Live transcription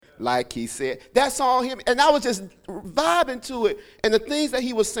Like he said. That song, and I was just vibing to it. And the things that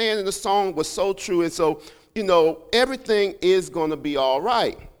he was saying in the song was so true. And so, everything is going to be all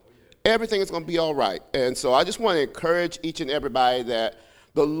right. Everything is going to be all right. And so I just want to encourage each and everybody that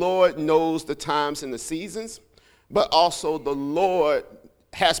the Lord knows the times and the seasons, but also the Lord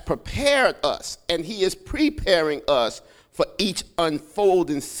has prepared us, and he is preparing us for each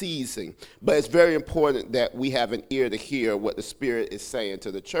unfolding season. But it's very important that we have an ear to hear what the Spirit is saying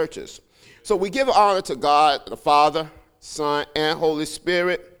to the churches. So we give honor to God, the Father, Son, and Holy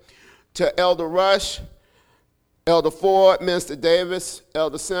Spirit, to Elder Rush, Elder Ford, Minister Davis,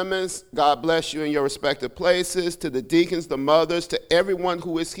 Elder Simmons, God bless you in your respective places, to the deacons, the mothers, to everyone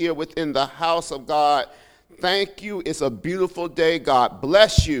who is here within the house of God. Thank you. It's a beautiful day. God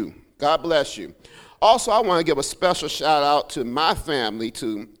bless you. God bless you. Also, I want to give a special shout out to my family,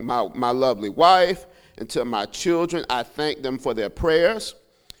 to my lovely wife, and to my children. I thank them for their prayers.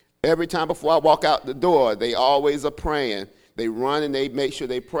 Every time before I walk out the door, they always are praying. They run and they make sure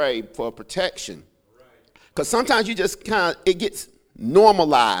they pray for protection. Because sometimes you just it gets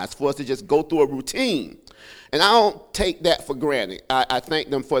normalized for us to just go through a routine. And I don't take that for granted. I thank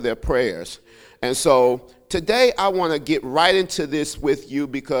them for their prayers. And so today I want to get right into this with you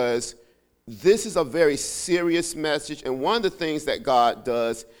because this is a very serious message, and one of the things that God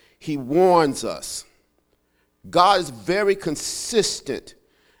does, he warns us. God is very consistent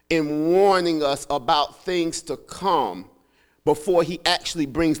in warning us about things to come before he actually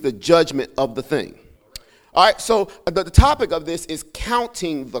brings the judgment of the thing. All right, so the topic of this is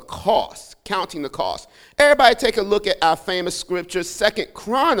counting the cost, counting the cost. Everybody take a look at our famous scripture, 2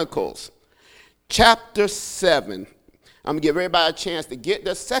 Chronicles, chapter 7. I'm going to give everybody a chance to get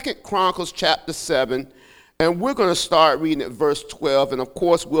there. 2 Chronicles chapter 7, and we're going to start reading at verse 12, and of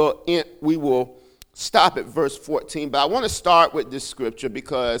course we will stop at verse 14, but I want to start with this scripture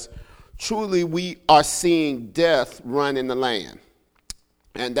because truly we are seeing death run in the land,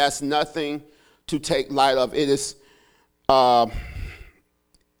 and that's nothing to take light of. It's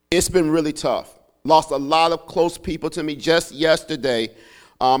been really tough. Lost a lot of close people to me. Just yesterday,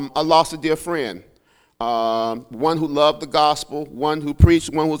 I lost a dear friend. One who loved the gospel, one who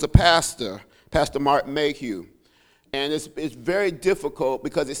preached, one who was a pastor, Pastor Mark Mayhew. And it's very difficult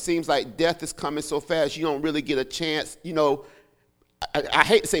because it seems like death is coming so fast, you don't really get a chance. I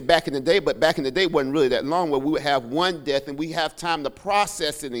hate to say back in the day, but back in the day wasn't really that long where we would have one death and we have time to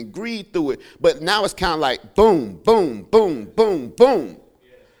process it and grieve through it. But now it's kind of like boom, boom, boom, boom, boom.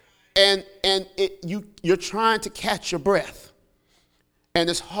 And you're trying to catch your breath. And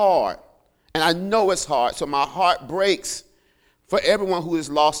it's hard. And I know it's hard, so my heart breaks for everyone who has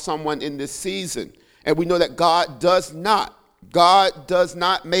lost someone in this season. And we know that God does not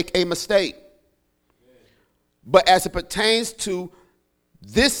make a mistake. But as it pertains to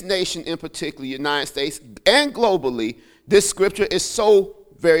this nation in particular, the United States, and globally, this scripture is so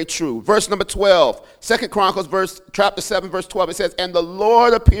very true. Verse number 12, 2 Chronicles chapter 7, verse 12, it says, "And the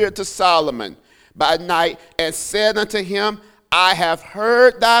Lord appeared to Solomon by night and said unto him, I have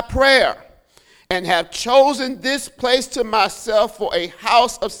heard thy prayer, and have chosen this place to myself for a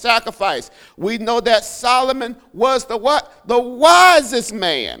house of sacrifice." We know that Solomon was the what? The wisest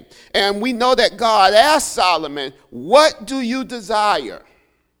man. And we know that God asked Solomon, "What do you desire?"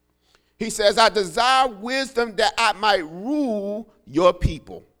 He says, "I desire wisdom that I might rule your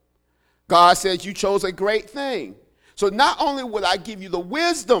people." God says, "You chose a great thing. So not only will I give you the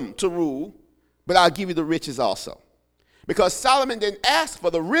wisdom to rule, but I'll give you the riches also." Because Solomon didn't ask for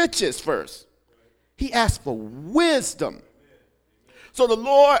the riches first. He asked for wisdom. So the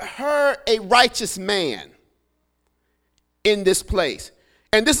Lord heard a righteous man in this place.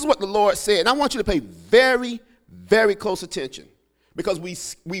 And this is what the Lord said. And I want you to pay very, very close attention. Because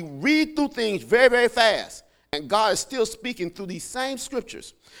we read through things very, very fast. And God is still speaking through these same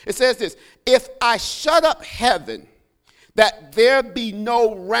scriptures. It says this: "If I shut up heaven, that there be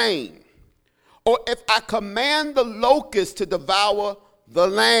no rain, or if I command the locusts to devour the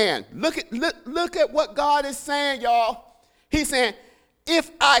land." Look at what God is saying, y'all. He's saying,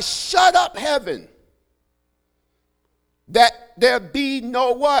 if I shut up heaven, that there be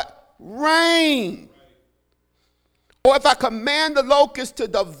no what? Rain. Or if I command the locusts to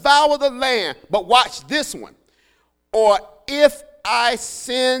devour the land. But watch this one. Or if I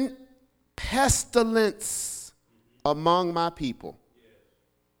send pestilence among my people.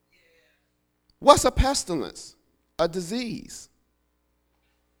 What's a pestilence? A disease.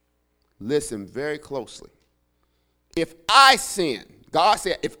 Listen very closely. If I sin, God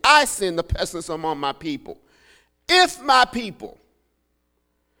said, if I send the pestilence among my people, if my people,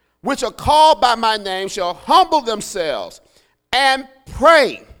 which are called by my name, shall humble themselves and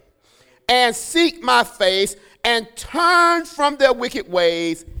pray and seek my face and turn from their wicked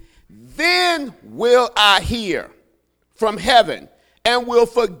ways, then will I hear from heaven and will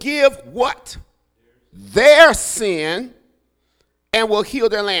forgive what? Their sin, and will heal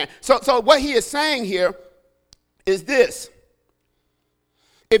their land. So what he is saying here is this.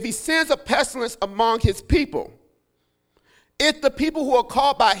 If he sends a pestilence among his people, if the people who are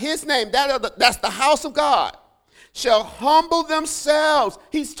called by his name, that's the house of God, shall humble themselves.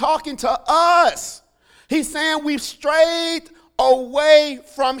 He's talking to us. He's saying we've strayed away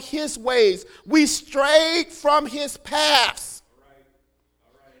from his ways. We strayed from his paths.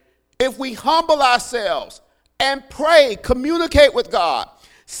 All right. If we humble ourselves and pray, communicate with God,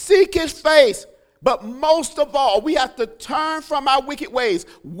 seek his face, but most of all, we have to turn from our wicked ways.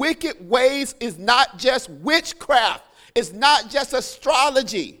 Wicked ways is not just witchcraft. It's not just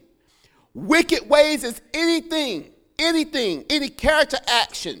astrology. Wicked ways is anything, any character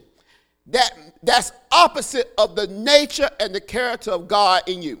action that's opposite of the nature and the character of God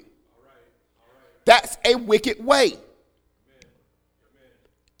in you. All right. That's a wicked way. Amen.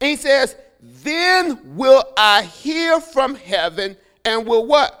 And he says, then will I hear from heaven and will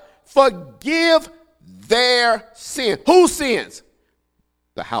what? Forgive their sin. Whose sins?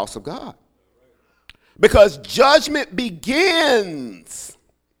 The house of God. Because judgment begins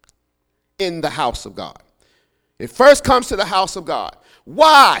in the house of God. It first comes to the house of God.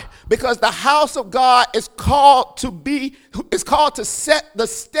 Why? Because the house of God is called to set the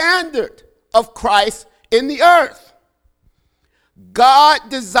standard of Christ in the earth. God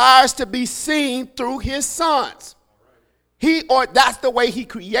desires to be seen through his sons. That's the way he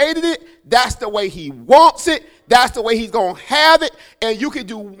created it. That's the way he wants it. That's the way he's going to have it. And you can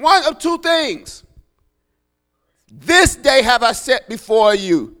do one of two things. This day have I set before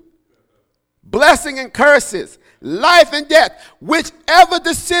you blessing and curses, life and death. Whichever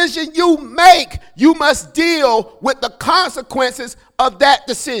decision you make, you must deal with the consequences of that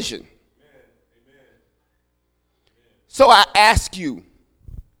decision. Amen. So I ask you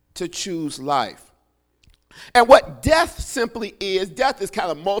to choose life. And what death simply is, death is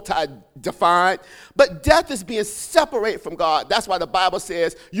kind of multi-defined, but death is being separated from God. That's why the Bible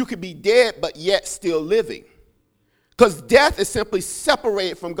says you could be dead but yet still living. Because death is simply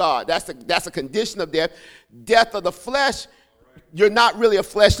separated from God. That's a condition of death. Death of the flesh, you're not really a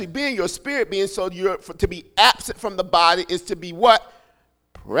fleshly being, you're a spirit being, so to be absent from the body is to be what?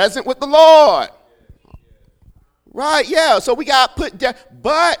 Present with the Lord. Right, yeah, so we got to put death,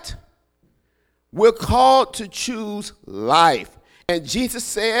 but we're called to choose life. And Jesus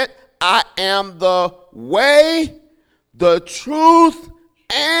said, I am the way, the truth,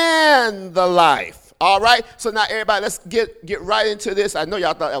 and the life. All right, so now everybody, let's get right into this. I know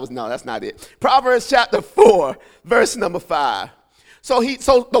y'all thought that's not it. Proverbs chapter 4, verse number 5. So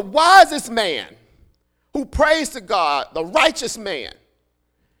the wisest man who prays to God, the righteous man,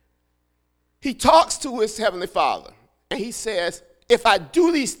 he talks to his heavenly Father, and he says, if I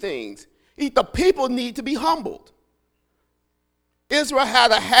do these things, the people need to be humbled. Israel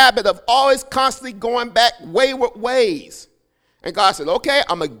had a habit of always constantly going back wayward ways. And God said, okay,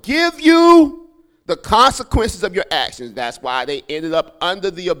 I'm going to give you the consequences of your actions. That's why they ended up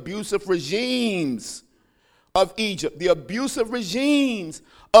under the abusive regimes of Egypt, the abusive regimes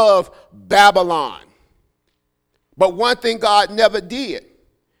of Babylon. But one thing God never did,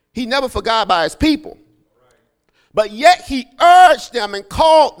 he never forgot about his people. But yet he urged them and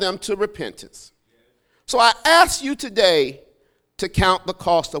called them to repentance. So I ask you today to count the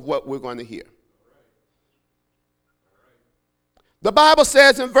cost of what we're going to hear. The Bible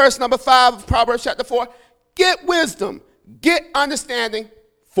says in verse number 5 of Proverbs chapter 4, get wisdom, get understanding,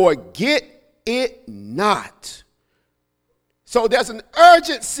 forget it not. So there's an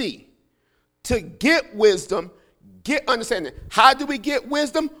urgency to get wisdom, get understanding. How do we get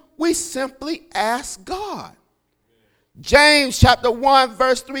wisdom? We simply ask God. James chapter 1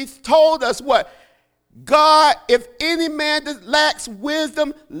 verse 3 told us what? God, if any man that lacks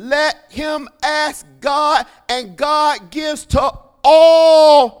wisdom, let him ask God, and God gives to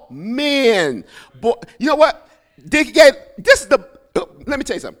all men. But you know what? Let me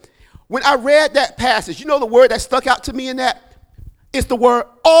tell you something. When I read that passage, you know the word that stuck out to me in that? It's the word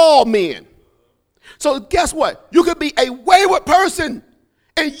all men. So guess what? You could be a wayward person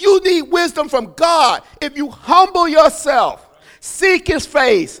and you need wisdom from God. If you humble yourself, seek his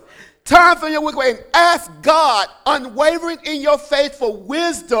face, turn from your wicked way, and ask God, unwavering in your faith for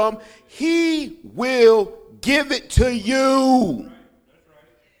wisdom, he will give it to you.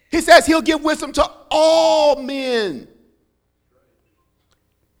 He says he'll give wisdom to all men.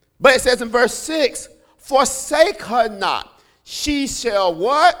 But it says in verse 6, forsake her not. She shall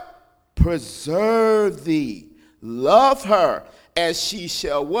what? preserve thee. Love her, and she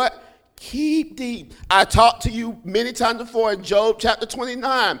shall what? Keep thee. I talked to you many times before in Job chapter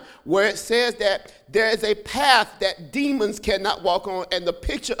 29, where it says that there is a path that demons cannot walk on, and the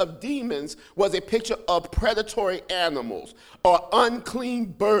picture of demons was a picture of predatory animals or unclean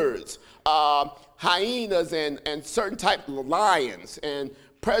birds, hyenas and certain type of lions, and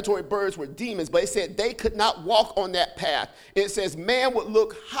predatory birds were demons, but it said they could not walk on that path. It says man would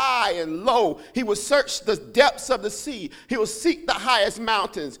look high and low. He would search the depths of the sea. He would seek the highest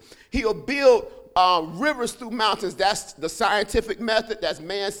mountains. He will build rivers through mountains. That's the scientific method. That's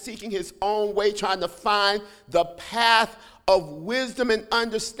man seeking his own way, trying to find the path of wisdom and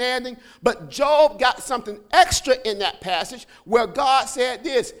understanding. But Job got something extra in that passage where God said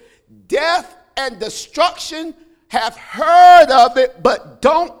this: death and destruction have heard of it, but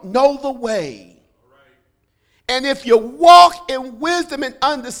don't know the way. And if you walk in wisdom and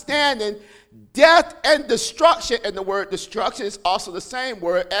understanding, death and destruction, and the word destruction is also the same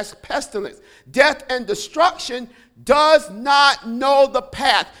word as pestilence. Death and destruction does not know the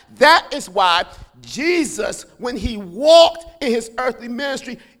path. That is why Jesus, when he walked in his earthly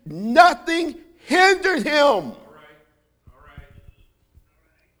ministry, nothing hindered him.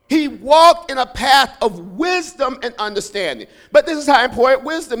 He walked in a path of wisdom and understanding. But this is how important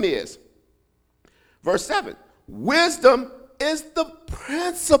wisdom is. Verse 7, wisdom is the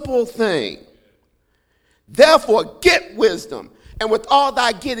principal thing. Therefore, get wisdom, and with all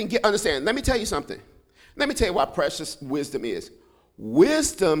thy getting, get understanding. Let me tell you something. Let me tell you why precious wisdom is.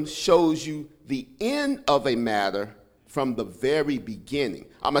 Wisdom shows you the end of a matter from the very beginning.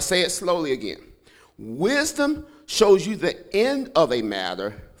 I'm going to say it slowly again. Wisdom shows you the end of a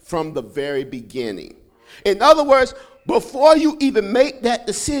matter from the very beginning. In other words, before you even make that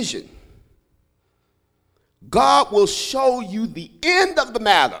decision, God will show you the end of the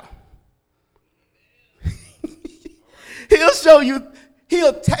matter. He'll show you,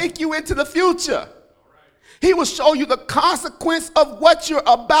 he'll take you into the future. He will show you the consequence of what you're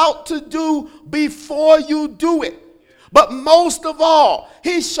about to do before you do it. But most of all,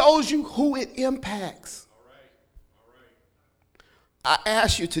 he shows you who it impacts. I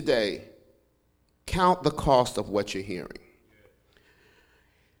ask you today, count the cost of what you're hearing.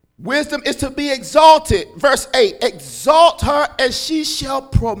 Wisdom is to be exalted. Verse 8, exalt her and she shall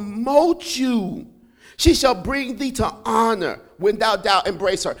promote you. She shall bring thee to honor when thou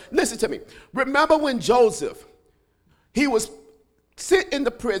embrace her. Listen to me. Remember when Joseph, he was sent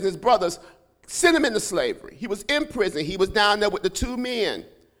into prison, his brothers sent him into slavery. He was in prison. He was down there with the two men.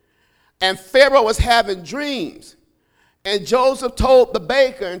 And Pharaoh was having dreams. And Joseph told the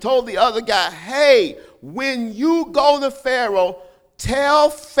baker and told the other guy, hey, when you go to Pharaoh, tell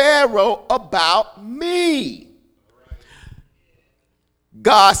Pharaoh about me.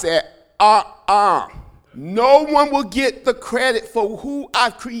 God said, no one will get the credit for who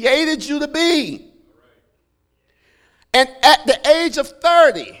I've created you to be. And at the age of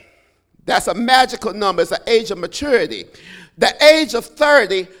 30, that's a magical number, it's an age of maturity. The age of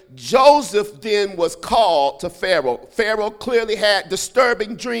 30, Joseph then was called to Pharaoh. Pharaoh clearly had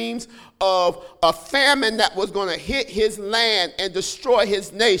disturbing dreams of a famine that was going to hit his land and destroy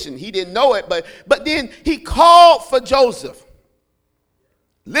his nation. He didn't know it, but then he called for Joseph.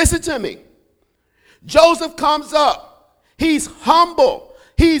 Listen to me. Joseph comes up. He's humble.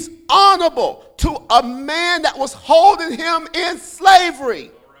 He's honorable to a man that was holding him in slavery.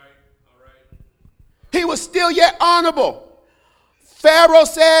 All right. He was still yet honorable. Pharaoh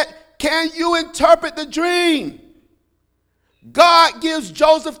said, can you interpret the dream? God gives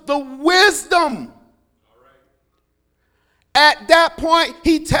Joseph the wisdom. At that point,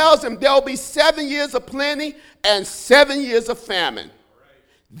 he tells him there will be 7 years of plenty and 7 years of famine.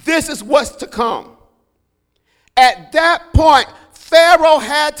 This is what's to come. At that point, Pharaoh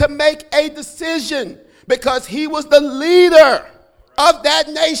had to make a decision because he was the leader of that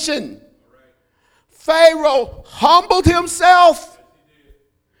nation. Pharaoh humbled himself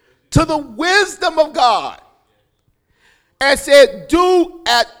to the wisdom of God and said, do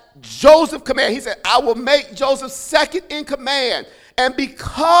at Joseph's command. He said, I will make Joseph second in command. And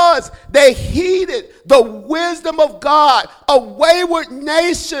because they heeded the wisdom of God, a wayward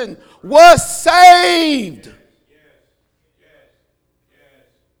nation was saved.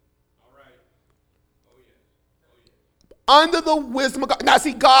 Under the wisdom of God. Now,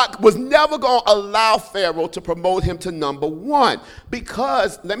 see, God was never going to allow Pharaoh to promote him to number one.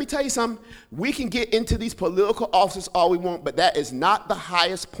 Because, let me tell you something, we can get into these political offices all we want, but that is not the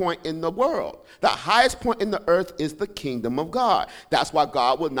highest point in the world. The highest point in the earth is the kingdom of God. That's why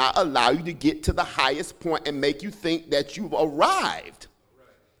God will not allow you to get to the highest point and make you think that you've arrived.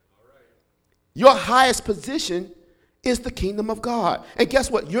 Your highest position is the kingdom of God. And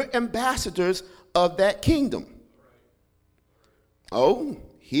guess what? You're ambassadors of that kingdom. Oh,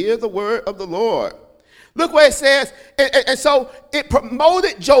 hear the word of the Lord. Look what it says. And so it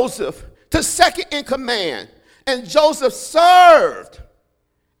promoted Joseph to second in command. And Joseph served.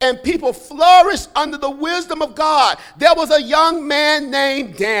 And people flourished under the wisdom of God. There was a young man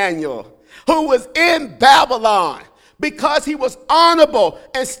named Daniel who was in Babylon because he was honorable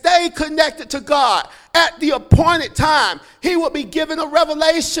and stayed connected to God. At the appointed time, he would be given a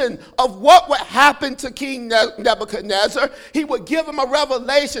revelation of what would happen to King Nebuchadnezzar. He would give him a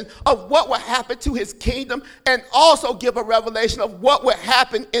revelation of what would happen to his kingdom and also give a revelation of what would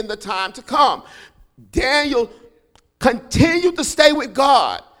happen in the time to come. Daniel continued to stay with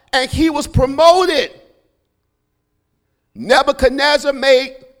God, and he was promoted. Nebuchadnezzar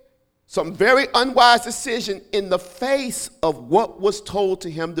made some very unwise decision in the face of what was told to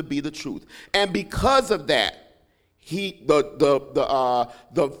him to be the truth. And because of that, the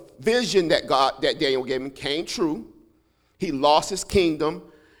vision that Daniel gave him came true. He lost his kingdom.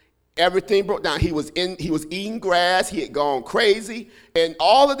 Everything broke down. He was eating grass. He had gone crazy. And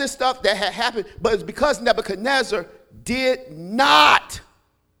all of this stuff that had happened. But it's because Nebuchadnezzar did not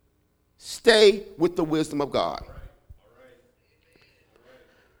stay with the wisdom of God.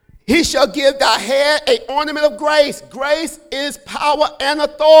 He shall give thy head an ornament of grace. Grace is power and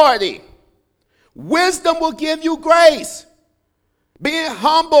authority. Wisdom will give you grace. Being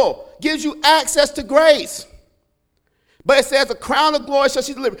humble gives you access to grace. But it says, a crown of glory shall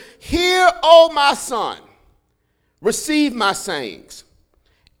she deliver. Hear, O my son, receive my sayings,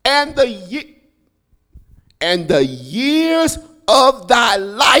 and the years of thy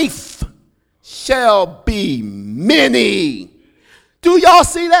life shall be many. Do y'all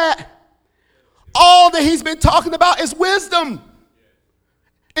see that? All that he's been talking about is wisdom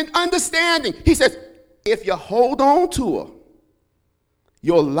and understanding. He says, if you hold on to her,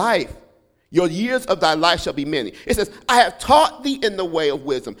 your life, your years of thy life shall be many. It says, I have taught thee in the way of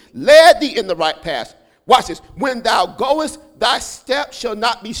wisdom, led thee in the right path. Watch this. When thou goest, thy steps shall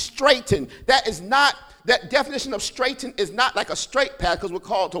not be straitened. That definition of straighten is not like a straight path, because we're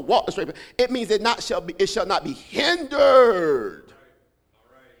called to walk the straight path. It means it shall not be hindered.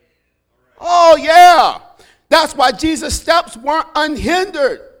 Oh, yeah. That's why Jesus' steps weren't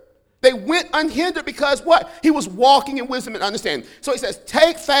unhindered. They went unhindered because what? He was walking in wisdom and understanding. So he says,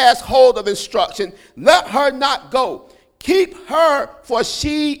 take fast hold of instruction. Let her not go. Keep her, for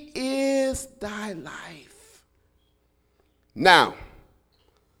she is thy life. Now,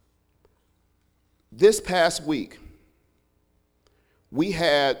 this past week, we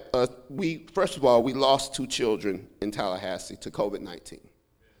first of all, we lost 2 children in Tallahassee to COVID-19.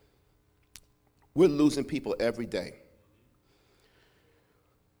 We're losing people every day.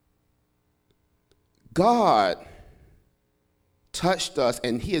 God touched us,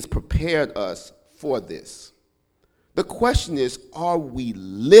 and he has prepared us for this. The question is, are we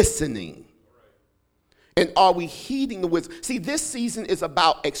listening? And are we heeding the wisdom? See, this season is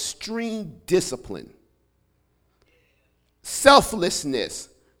about extreme discipline, selflessness,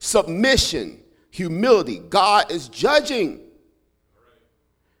 submission, humility. God is judging,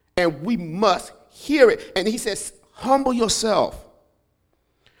 and we must hear it. And he says, humble yourself.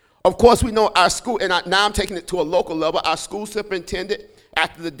 Of course, we know our school, and now I'm taking it to a local level, our school superintendent,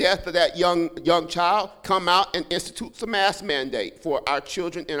 after the death of that young child, come out and institutes a mask mandate for our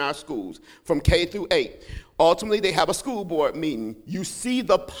children in our schools from K through 8. Ultimately, they have a school board meeting. You see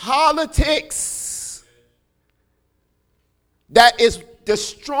the politics that is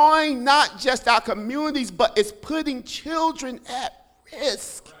destroying not just our communities, but it's putting children at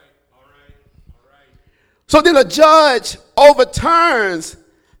risk. So then a judge overturns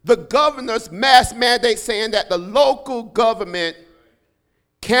the governor's mask mandate, saying that the local government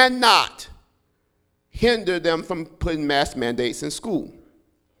cannot hinder them from putting mask mandates in school.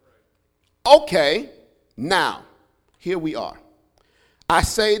 Okay, now, here we are. I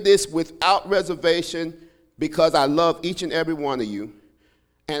say this without reservation because I love each and every one of you,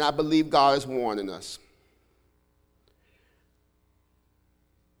 and I believe God is warning us.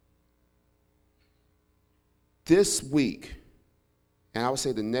 This week, and I would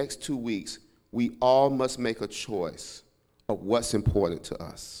say the next 2 weeks, we all must make a choice of what's important to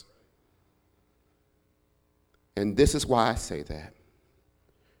us. And this is why I say that.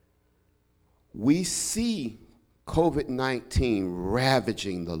 We see COVID-19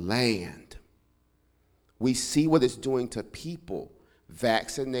 ravaging the land. We see what it's doing to people,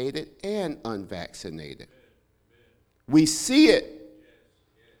 vaccinated and unvaccinated. We see it.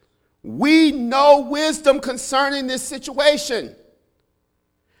 We know wisdom concerning this situation.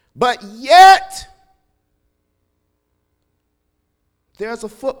 But yet, there's a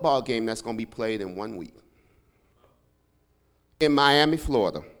football game that's going to be played in 1 week in Miami,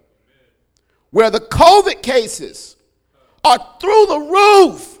 Florida, where the COVID cases are through the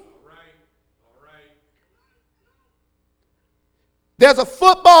roof. There's a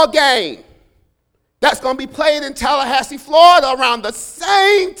football game that's going to be played in Tallahassee, Florida around the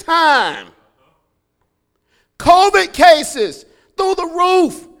same time. COVID cases through the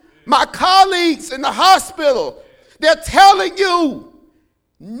roof. My colleagues in the hospital, they're telling you,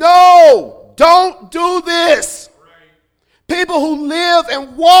 no, don't do this. People who live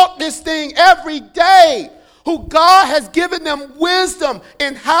and walk this thing every day, who God has given them wisdom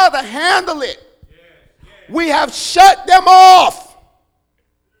in how to handle it. We have shut them off.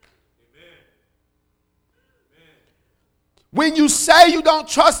 When you say you don't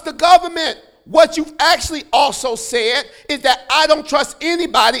trust the government, what you've actually also said is that I don't trust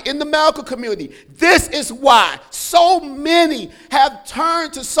anybody in the medical community. This is why so many have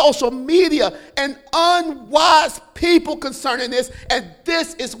turned to social media and unwise people concerning this, and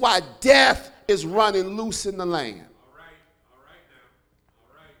this is why death is running loose in the land.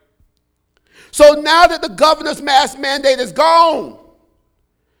 So now that the governor's mask mandate is gone,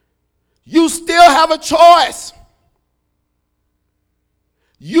 you still have a choice.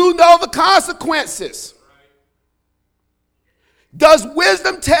 You know the consequences. Does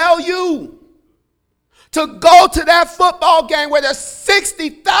wisdom tell you to go to that football game where there's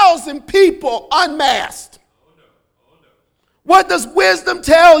 60,000 people unmasked? What does wisdom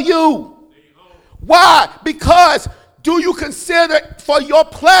tell you? Why? Because do you consider for your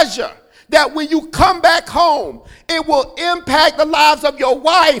pleasure that when you come back home, it will impact the lives of your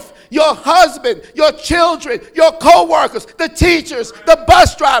wife, your husband, your children, your co-workers, the teachers, the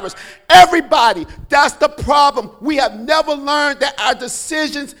bus drivers, everybody? That's the problem. We have never learned that our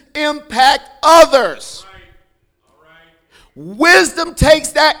decisions impact others. All right. Wisdom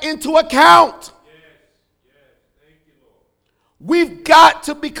takes that into account. Thank you, Lord. We've got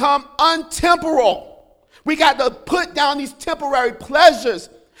to become untemporal. We got to put down these temporary pleasures.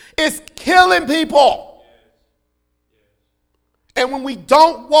 It's killing people. And when we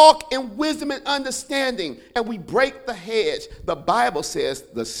don't walk in wisdom and understanding and we break the hedge, the Bible says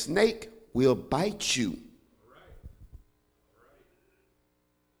the snake will bite you.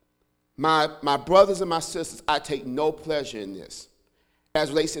 My brothers and my sisters, I take no pleasure in this as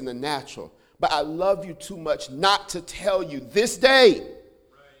relates in the natural. But I love you too much not to tell you this day.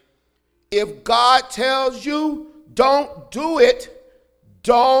 If God tells you don't do it,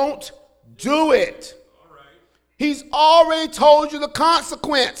 don't do it. He's already told you the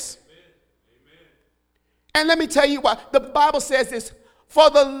consequence. Amen. And let me tell you why. The Bible says this, for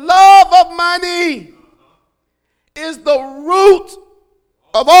the love of money is the root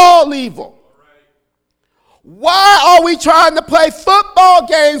of all evil. Why are we trying to play football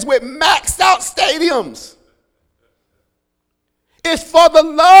games with maxed out stadiums? It's for the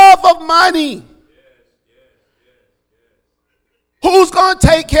love of money. Who's going to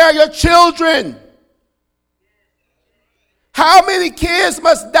take care of your children? How many kids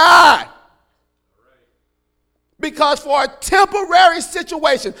must die? Because for a temporary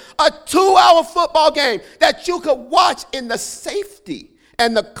situation, a 2-hour football game that you could watch in the safety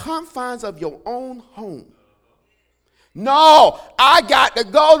and the confines of your own home. No, I got to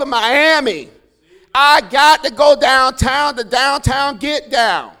go to Miami. I got to go downtown to downtown get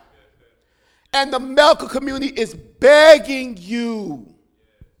down. And the medical community is begging you.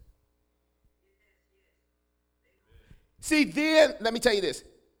 See, then, let me tell you this.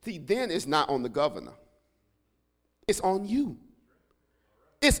 See, then it's not on the governor. It's on you.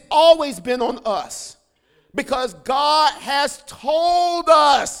 It's always been on us. Because God has told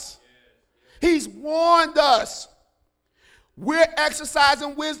us. He's warned us. We're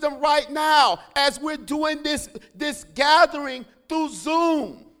exercising wisdom right now as we're doing this gathering through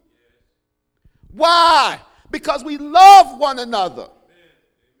Zoom. Why? Because we love one another.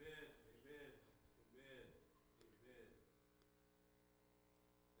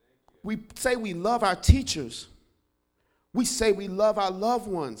 We say we love our teachers. We say we love our loved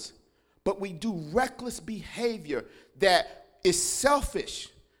ones. But we do reckless behavior that is selfish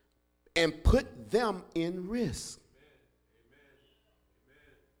and put them in risk.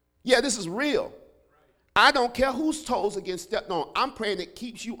 Yeah, this is real. I don't care whose toes again stepped on. I'm praying it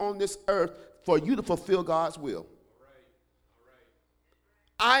keeps you on this earth for you to fulfill God's will.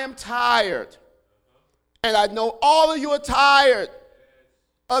 I am tired. And I know all of you are tired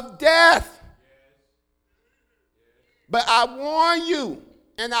of death. But I warn you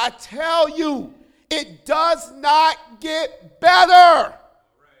and I tell you, it does not get better.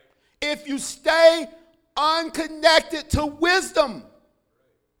 if you stay unconnected to wisdom.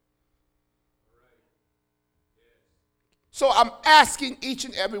 So I'm asking each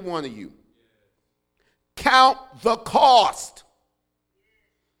and every one of you, count the cost.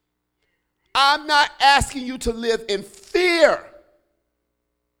 I'm not asking you to live in fear.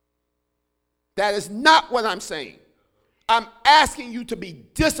 That is not what I'm saying. I'm asking you to be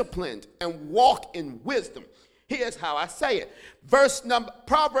disciplined and walk in wisdom. Here's how I say it.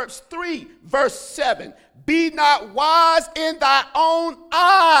 Proverbs 3, verse 7. Be not wise in thy own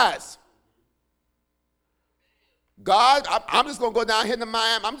eyes. God, I'm just going to go down here to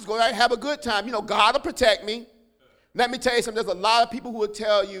Miami. I'm just going to have a good time. You know, God will protect me. Let me tell you something. There's a lot of people who will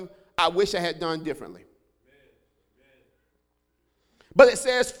tell you, I wish I had done differently. But it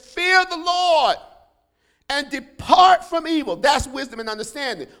says, fear the Lord and depart from evil. That's wisdom and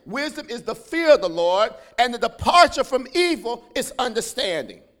understanding. Wisdom is the fear of the Lord, and the departure from evil is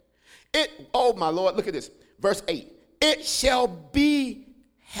understanding. Oh my Lord, look at this. Verse 8. It shall be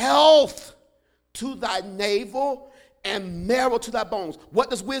health to thy navel and marrow to thy bones. What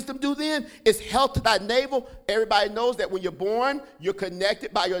does wisdom do then? It's health to thy navel. Everybody knows that when you're born, you're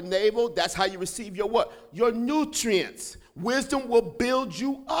connected by your navel. That's how you receive your what? Your nutrients. Wisdom will build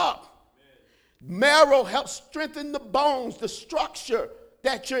you up. Marrow helps strengthen the bones, the structure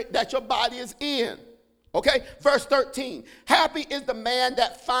that your body is in. Okay? Verse 13. Happy is the man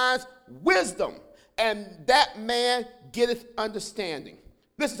that finds wisdom, and that man getteth understanding.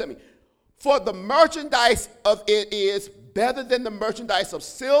 Listen to me. For the merchandise of it is better than the merchandise of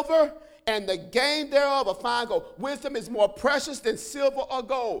silver, and the gain thereof of fine gold. Wisdom is more precious than silver or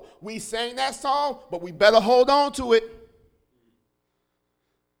gold. We sang that song, but we better hold on to it.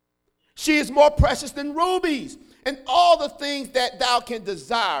 She is more precious than rubies, and all the things that thou can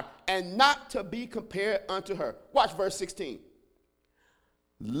desire, and not to be compared unto her. Watch verse 16.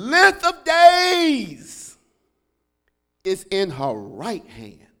 Length of days is in her right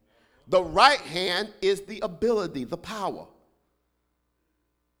hand. The right hand is the ability, the power.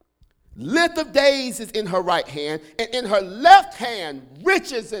 Length of days is in her right hand, and in her left hand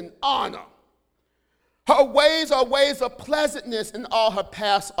riches and honor. Her ways are ways of pleasantness, and all her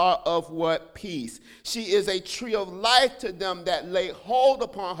paths are of what? Peace. She is a tree of life to them that lay hold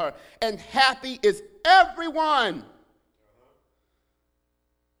upon her, and happy is everyone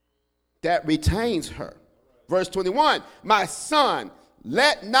that retains her. Verse 21, my son,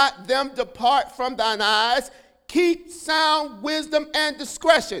 let not them depart from thine eyes. Keep sound wisdom and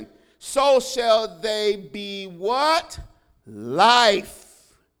discretion. So shall they be what?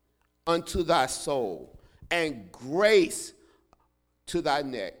 Life unto thy soul, and grace to thy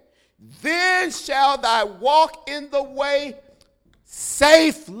neck. Then shall thou walk in the way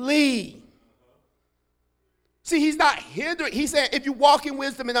safely. See, he's not hindering. He's saying if you walk in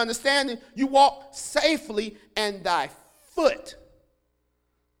wisdom and understanding, you walk safely, and thy foot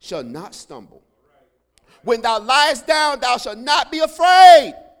shall not stumble. When thou liest down, thou shalt not be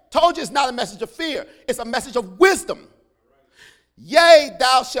afraid. Told you it's not a message of fear. It's a message of wisdom. Yea,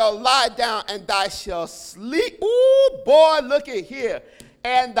 thou shalt lie down, and thou shalt sleep. Ooh, boy, look at here.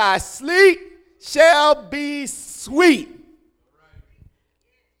 And thy sleep shall be sweet.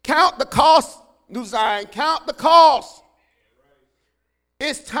 Count the cost, New Zion. Count the cost.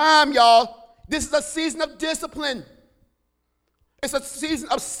 It's time, y'all. This is a season of discipline. It's a season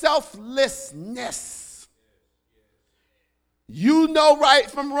of selflessness. You know right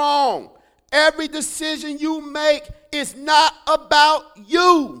from wrong. Every decision you make is not about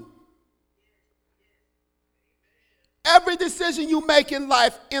you. Every decision you make in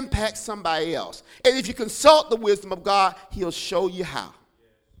life impacts somebody else. And if you consult the wisdom of God, he'll show you how.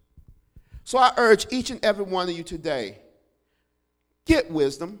 So I urge each and every one of you today, get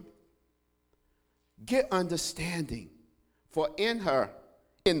wisdom, get understanding. For in her,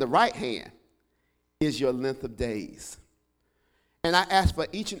 in the right hand, is your length of days. And I ask for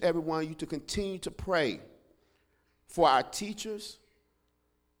each and every one of you to continue to pray for our teachers,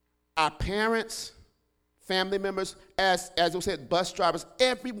 our parents, family members, as we said, bus drivers,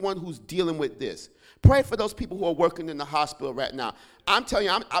 everyone who's dealing with this. Pray for those people who are working in the hospital right now. I'm telling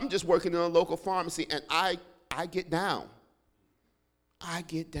you, I'm just working in a local pharmacy, and I get down. I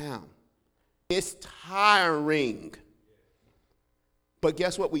get down. It's tiring. But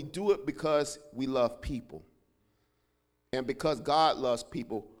guess what? We do it because we love people. And because God loves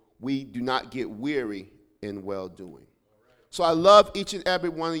people, we do not get weary in well-doing. So I love each and every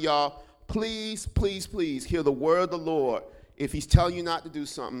one of y'all. Please, please, please hear the word of the Lord. If he's telling you not to do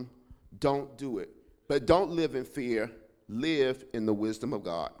something, don't do it. But don't live in fear. Live in the wisdom of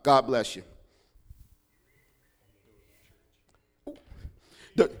God. God bless you.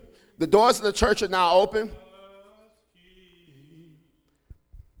 The The doors of the church are now open.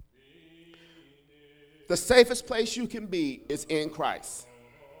 The safest place you can be is in Christ.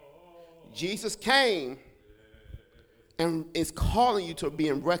 Jesus came and is calling you to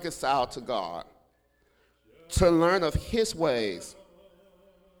being reconciled to God, to learn of his ways,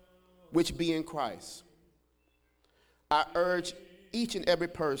 which be in Christ. I urge each and every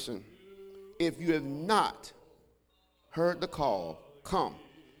person, if you have not heard the call, come.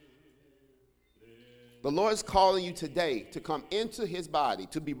 The Lord is calling you today to come into his body,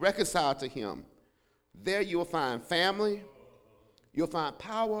 to be reconciled to him. There you will find family, you'll find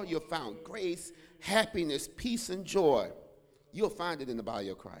power, you'll find grace, happiness, peace, and joy. You'll find it in the body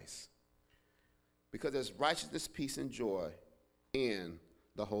of Christ. Because there's righteousness, peace, and joy in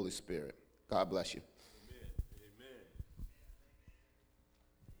the Holy Spirit. God bless you.